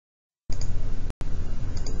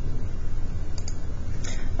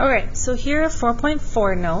Alright, so here are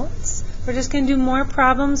 4.4 notes. We're just going to do more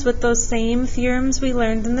problems with those same theorems we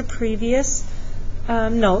learned in the previous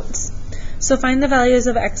notes. So find the values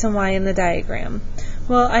of x and y in the diagram.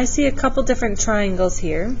 Well, I see a couple different triangles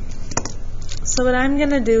here. So what I'm going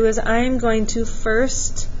to do is I'm going to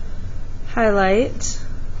first highlight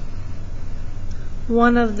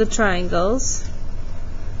one of the triangles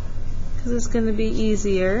because it's going to be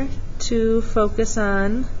easier to focus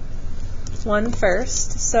on one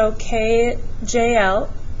first. So KJL,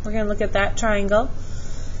 we're going to look at that triangle.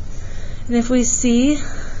 And if we see,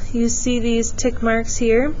 you see these tick marks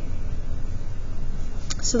here.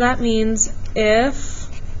 So that means if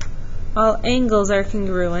all angles are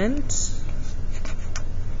congruent,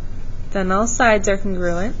 then all sides are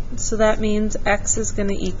congruent. So that means x is going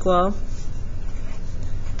to equal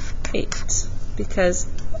 8 because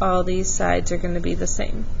all these sides are going to be the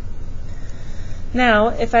same. Now,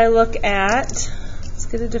 if I look at, let's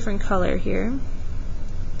get a different color here,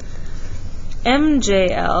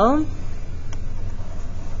 MJL,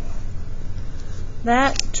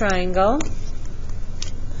 that triangle,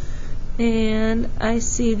 and I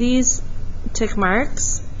see these tick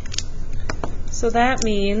marks, so that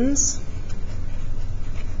means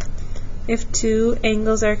if two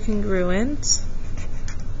angles are congruent,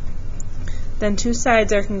 then two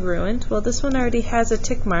sides are congruent. Well, this one already has a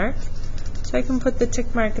tick mark, so I can put the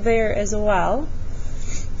tick mark there as well.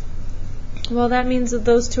 Well, that means that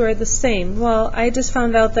those two are the same. Well, I just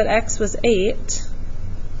found out that x was 8,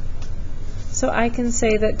 so I can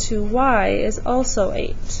say that 2y is also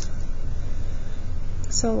 8.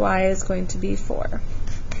 So y is going to be 4.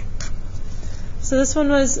 So this one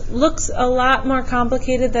looks a lot more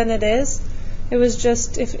complicated than it is. It was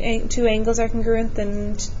just if two angles are congruent,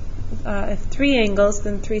 then if three angles,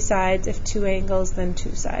 then three sides. If two angles, then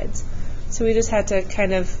two sides. So we just had to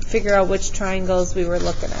kind of figure out which triangles we were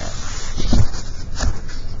looking at.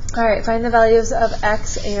 Alright, find the values of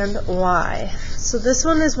x and y. So this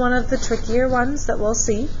one is one of the trickier ones that we'll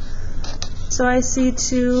see. So I see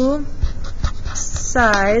two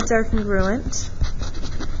sides are congruent.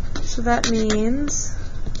 So that means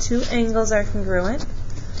two angles are congruent.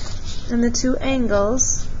 And the two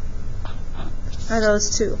angles are those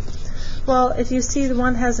two. Well, if you see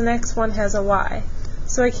one has an x, one has a y.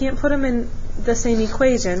 So I can't put them in the same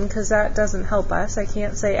equation because that doesn't help us. I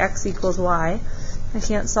can't say x equals y. I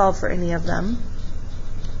can't solve for any of them.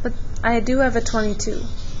 But I do have a 22.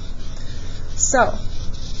 So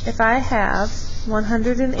if I have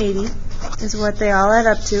 180 is what they all add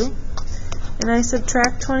up to, and I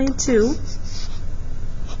subtract 22,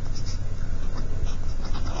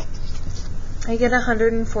 I get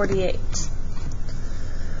 148.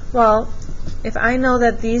 Well, if I know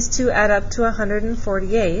that these two add up to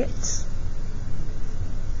 148,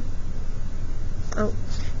 oh,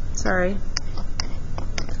 sorry,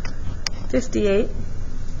 58.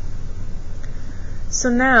 So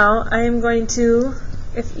now I am going to,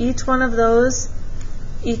 if each one of those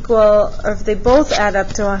equal, or if they both add up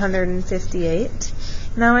to 158,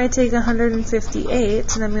 now I take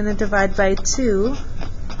 158 and I'm going to divide by 2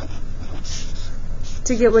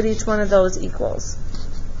 to get what each one of those equals.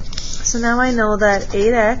 So now I know that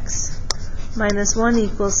 8x minus 1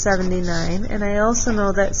 equals 79, and I also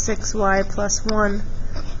know that 6y plus 1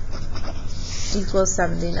 equals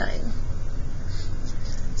 79.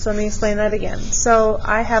 So let me explain that again. So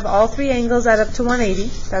I have all three angles add up to 180.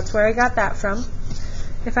 That's where I got that from.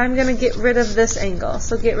 If I'm going to get rid of this angle,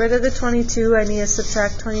 so get rid of the 22, I need to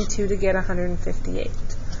subtract 22 to get 158.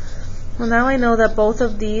 Well, now I know that both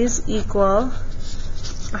of these equal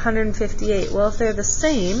 158. Well, if they're the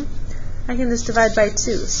same, I can just divide by 2.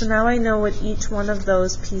 So now I know what each one of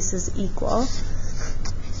those pieces equal.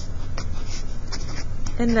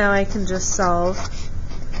 And now I can just solve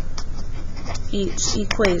each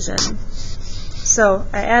equation. So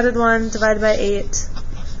I added 1, divided by 8,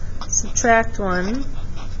 subtract 1.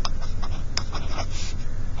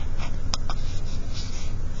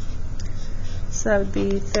 So that would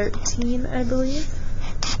be 13, I believe.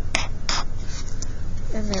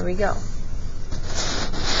 And there we go.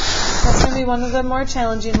 That's going to be one of the more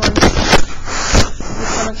challenging ones we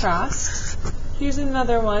come across. Here's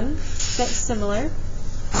another one that's similar.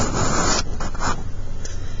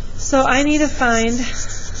 So I need to find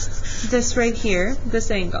this right here, this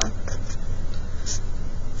angle.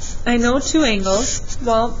 I know two angles.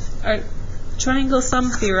 Well, our triangle sum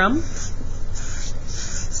theorem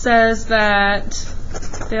says that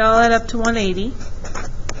they all add up to 180.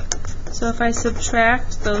 So if I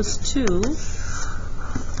subtract those two,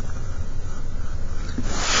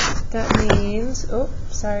 that means,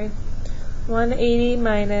 180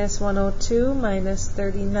 minus 102 minus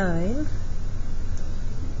 39.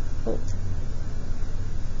 Oh.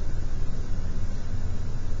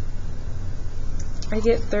 I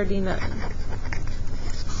get 39.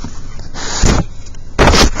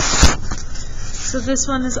 So this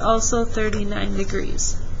one is also 39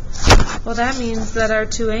 degrees. Well, that means that our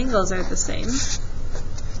two angles are the same.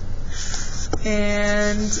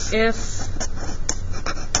 And if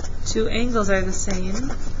two angles are the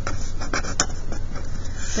same,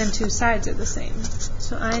 then two sides are the same.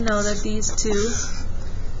 So I know that these two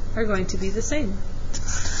are going to be the same.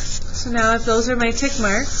 So now if those are my tick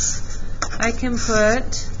marks, I can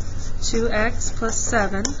put 2x plus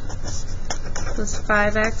 7 plus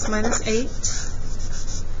 5x minus 8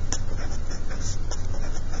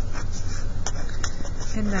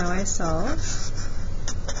 and now I solve.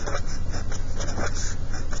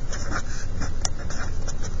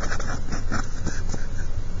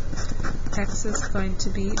 X is going to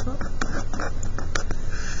be 5.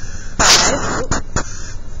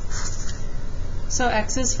 So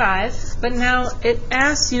x is 5, but now it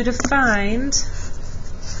asks you to find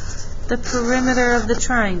the perimeter of the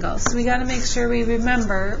triangle. So we got to make sure we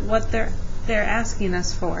remember what they're asking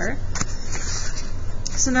us for.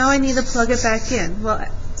 So now I need to plug it back in. Well,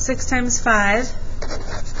 6 times 5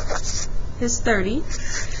 is 30.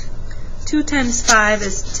 2 times 5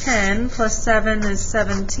 is 10, plus 7 is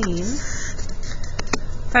 17.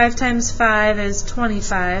 5 times 5 is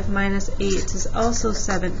 25, minus 8 is also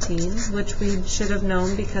 17, which we should have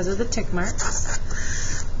known because of the tick marks.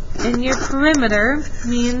 And your perimeter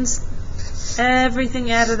means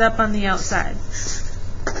everything added up on the outside.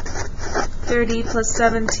 30 plus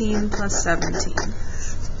 17 plus 17.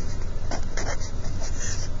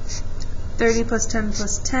 30 plus 10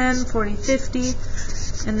 plus 10, 40, 50,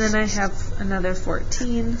 and then I have another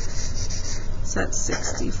 14, so that's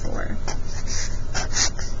 64.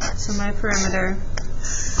 So my perimeter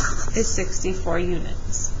is 64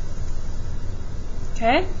 units.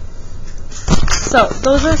 Okay? So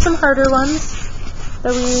those are some harder ones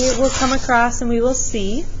that we will come across and we will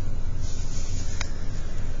see.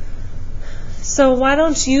 So why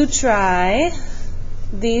don't you try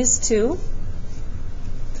these two,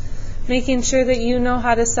 making sure that you know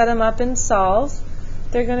how to set them up and solve.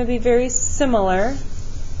 They're going to be very similar.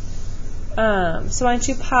 So why don't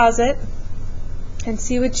you pause it and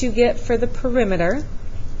see what you get for the perimeter.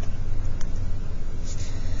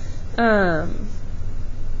 And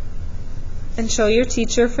show your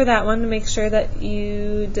teacher for that one to make sure that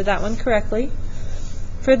you did that one correctly.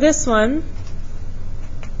 For this one,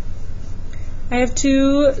 I have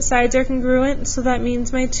two sides are congruent, so that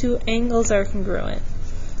means my two angles are congruent.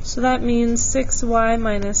 So that means 6y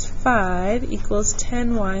minus 5 equals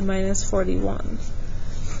 10y minus 41.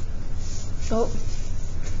 Oh.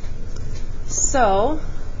 So,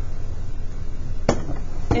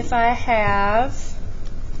 if I have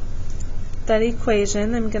that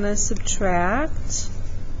equation, I'm going to subtract .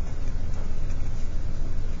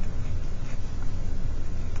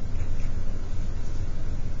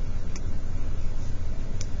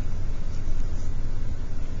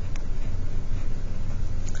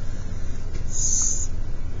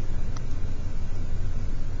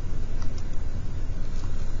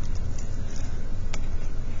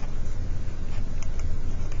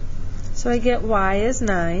 So I get y is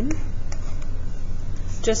 9,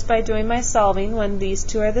 just by doing my solving when these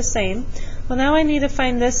two are the same. Well, now I need to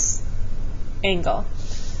find this angle.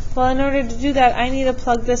 Well, in order to do that, I need to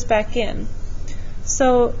plug this back in.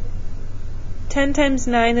 So 10 times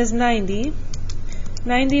 9 is 90.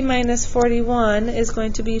 90 minus 41 is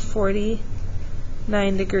going to be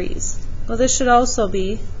 49 degrees. Well, this should also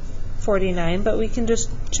be 49, but we can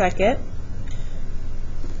just check it.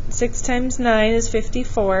 6 times 9 is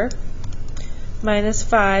 54. Minus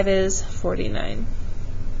 5 is 49.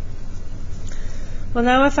 Well,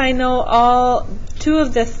 now if I know all two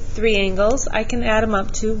of the three angles, I can add them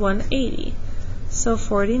up to 180. So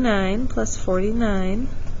 49 plus 49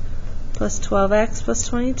 plus 12x plus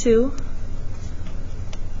 22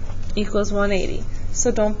 equals 180. So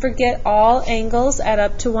don't forget all angles add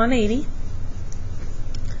up to 180.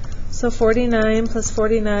 So 49 plus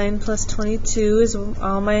 49 plus 22 is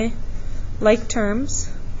all my like terms.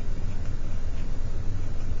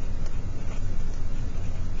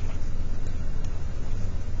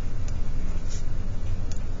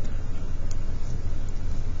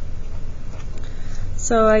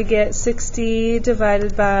 So I get 60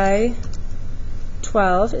 divided by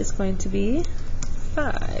 12 is going to be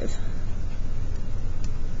 5.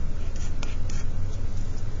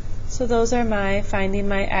 So those are my finding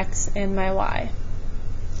my x and my y.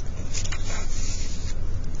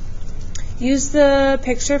 Use the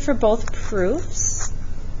picture for both proofs.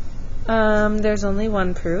 There's only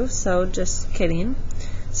one proof, so just kidding.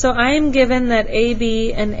 So I am given that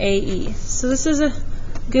AB and AE. So this is a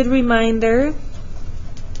good reminder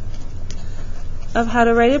of how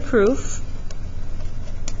to write a proof.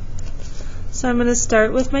 So I'm going to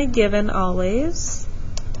start with my given always.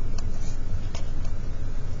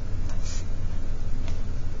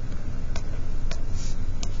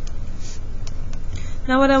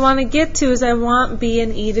 Now what I want to get to is I want B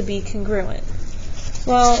and E to be congruent.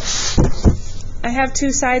 Well, I have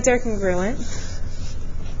two sides are congruent.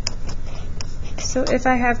 So if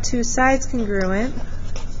I have two sides congruent,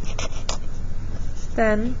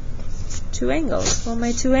 then two angles. Well,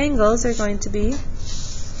 my two angles are going to be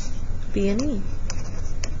B and E.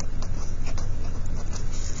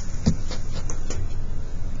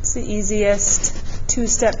 It's the easiest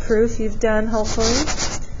two-step proof you've done, hopefully.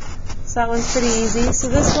 So that one's pretty easy. So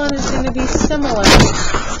this one is going to be similar.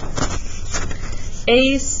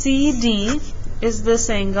 ACD is this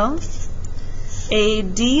angle.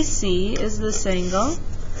 ADC is this angle.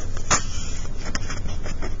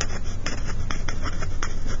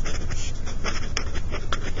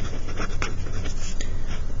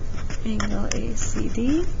 Angle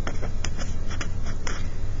ACD.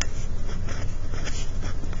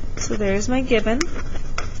 So there's my given.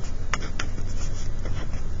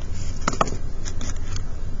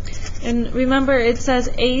 And remember, it says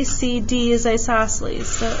ACD is isosceles.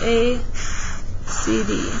 So ACD.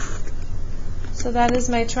 So that is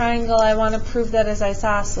my triangle. I want to prove that is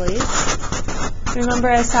isosceles. Remember,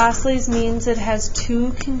 isosceles means it has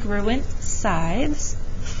two congruent sides.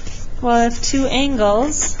 Well, if two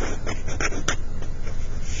angles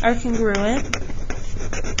are congruent,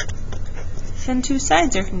 then two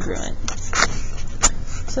sides are congruent.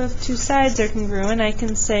 So if two sides are congruent, I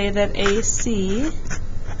can say that AC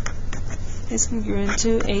is congruent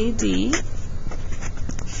to AD.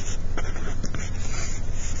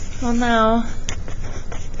 Well, now,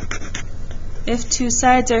 if two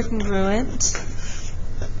sides are congruent,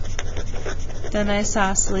 then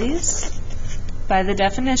isosceles by the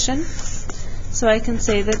definition. So I can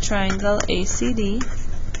say the triangle ACD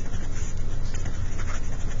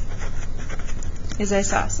is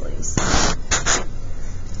isosceles.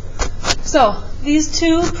 So these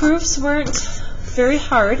two proofs weren't very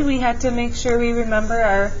hard. We had to make sure we remember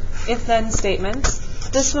our if-then statements.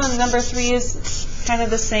 This one, number 3, is kind of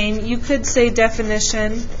the same. You could say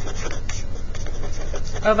definition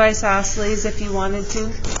of isosceles if you wanted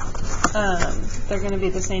to. They're going to be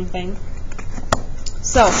the same thing.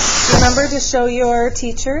 So remember to show your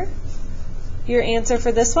teacher your answer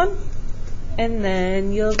for this one, and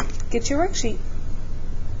then you'll get your worksheet.